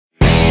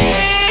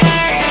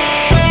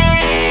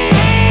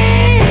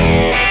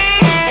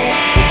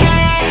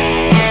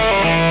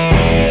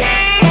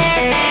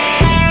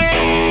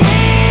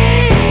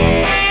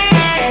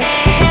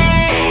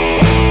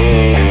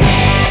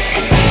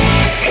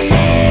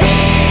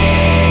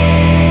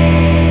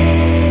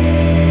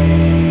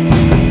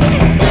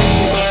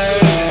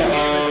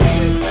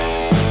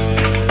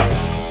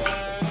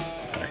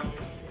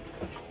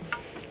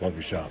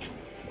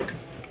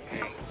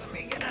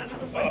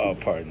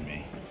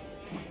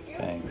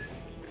Thanks.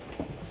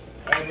 All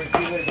right,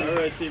 see you later. All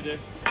right, see you, Dick.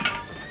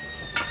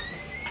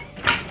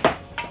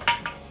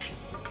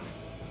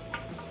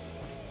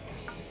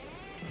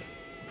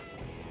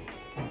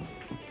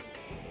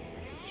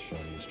 Show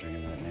you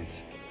stringing that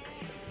nice.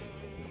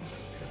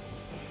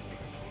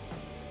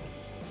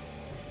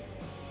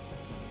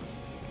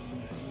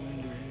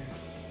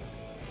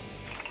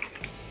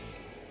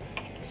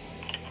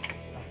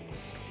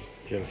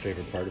 Do you have a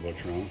favorite part about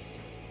Toronto?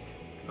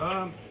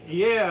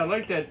 Yeah, I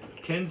like that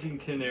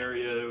Kensington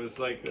area. It was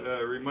like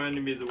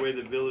reminded me of the way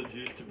the Village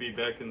used to be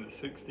back in the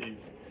 '60s.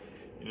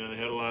 You know, they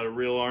had a lot of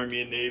real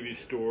Army and Navy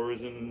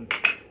stores and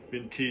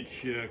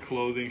vintage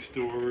clothing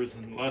stores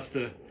and lots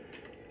of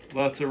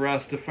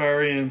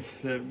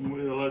Rastafarians. A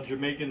lot of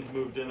Jamaicans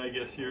moved in, I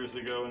guess, years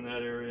ago in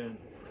that area. And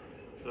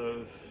so it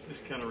was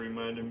just kind of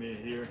reminded me of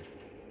here.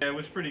 Yeah, it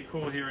was pretty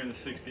cool here in the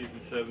 '60s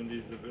and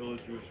 '70s. The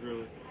Village was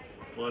really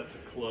lots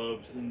of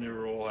clubs and they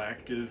were all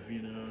active,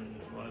 you know, and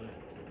there's a lot of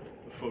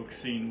the folk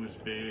scene was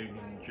big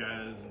and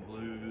jazz and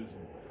blues.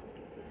 And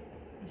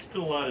it's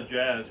still a lot of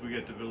jazz. We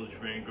got the Village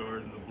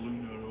Vanguard and the Blue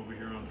Note over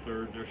here on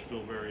 3rd. They're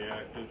still very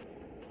active.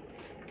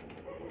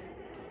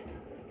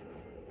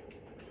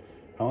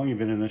 How long have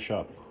you been in this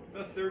shop?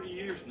 About 30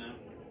 years now.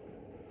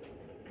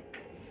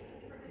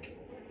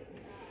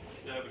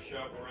 Used to have a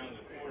shop around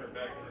the corner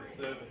back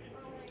in the '70s.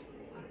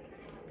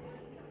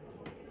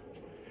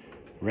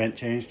 Rent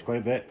changed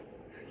quite a bit?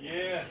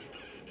 Yeah,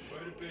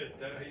 quite a bit.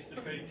 I used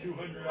to pay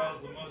 $200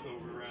 a month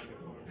over around the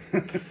corner.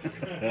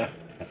 Back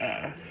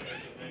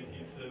in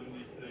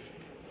 1976.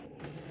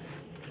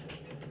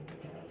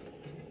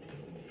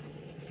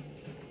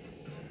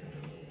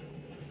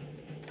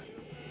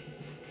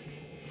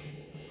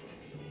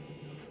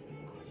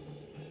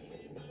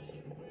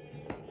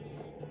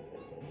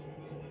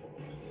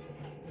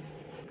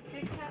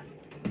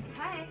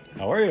 Hi.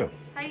 How are you?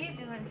 How you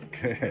doing?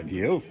 Good.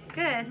 You?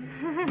 Good.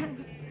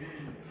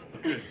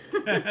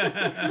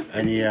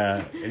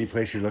 Any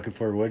place you're looking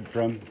for wood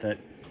from that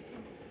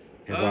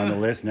is on the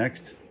list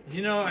next?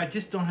 You know, I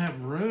just don't have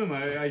room.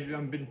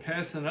 I've been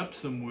passing up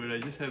some wood. I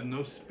just have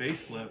no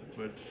space left.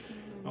 But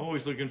I'm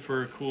always looking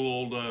for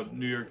cool old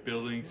New York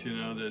buildings. You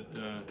know that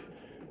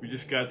we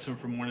just got some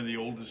from one of the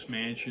oldest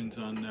mansions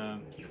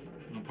on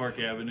Park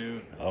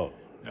Avenue. Oh,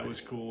 that was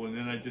cool. And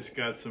then I just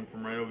got some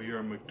from right over here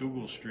on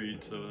McDougal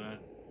Street. So that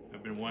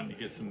I've been wanting to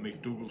get some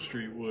McDougal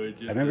Street wood.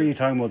 I remember you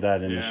talking about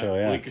that in the show.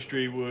 Yeah, Bleecker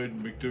Street wood,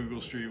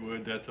 McDougal Street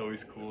wood. That's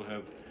always cool to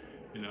have,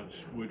 you know,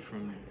 wood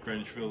from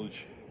Greenwich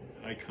Village,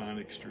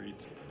 iconic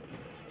streets.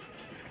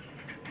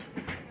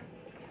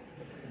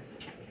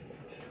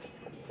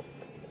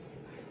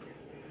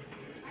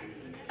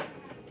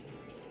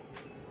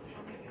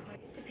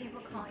 Do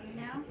people call you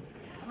now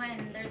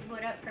when there's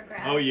wood up for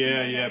grabs? Oh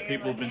yeah, yeah.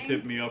 People have been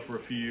tipping me off for a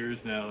few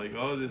years now. Like,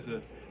 oh, there's a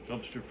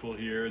dumpster full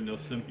here, and they'll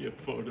send me a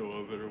photo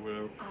of it or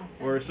whatever.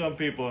 Awesome. Or some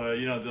people,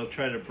 you know, they'll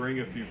try to bring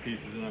a few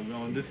pieces, and I'm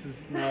going, this is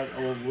not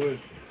old wood.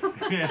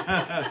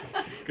 Yeah,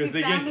 because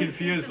they get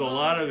confused. A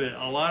lot of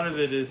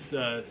it is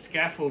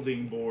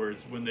scaffolding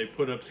boards. When they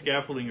put up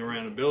scaffolding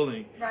around a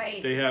building,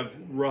 right, they have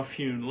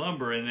rough-hewn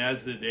lumber, and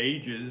as it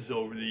ages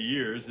over the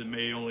years, it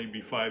may only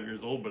be 5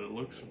 years old, but it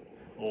looks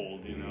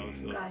old, you know.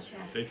 So gotcha.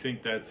 They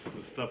think that's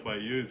the stuff I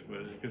use,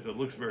 but because it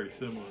looks very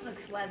similar.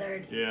 Looks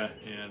weathered. Yeah,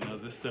 yeah. No,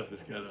 this stuff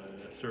has got a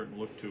certain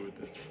look to it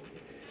that's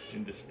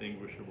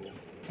indistinguishable.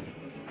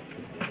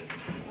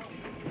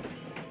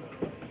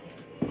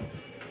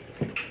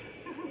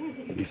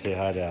 You say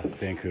hi to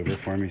Vancouver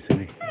for me,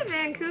 Cindy. Hi,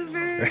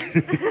 Vancouver.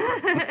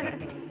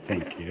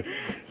 Thank you.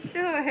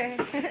 Sure.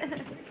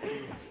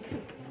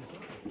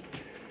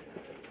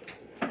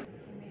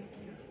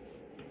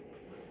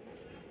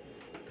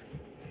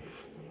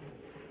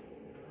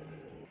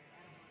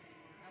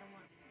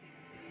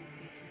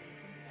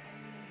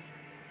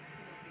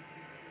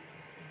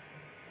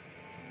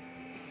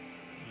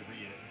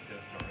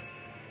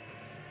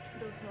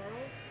 Those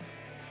Norals?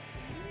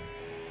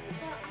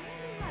 Well,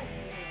 I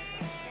don't know.